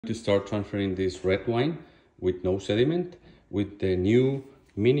To start transferring this red wine with no sediment with the new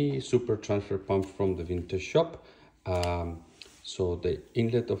mini super transfer pump from the vintage shop. So the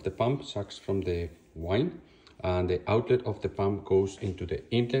inlet of the pump sucks from the wine and the outlet of the pump goes into the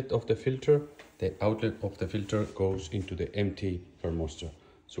inlet of the filter. The outlet of the filter goes into the empty thermostat.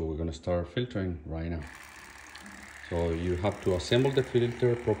 So we're going to start filtering right now. So you have to assemble the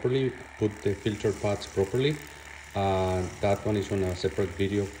filter properly, put the filter pads properly. That one is on a separate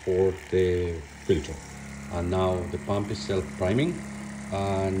video for the filter. And now the pump is self-priming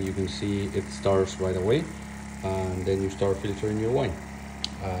and you can see it starts right away, and then you start filtering your wine.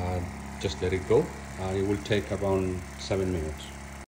 Just let it go and it will take about 7 minutes.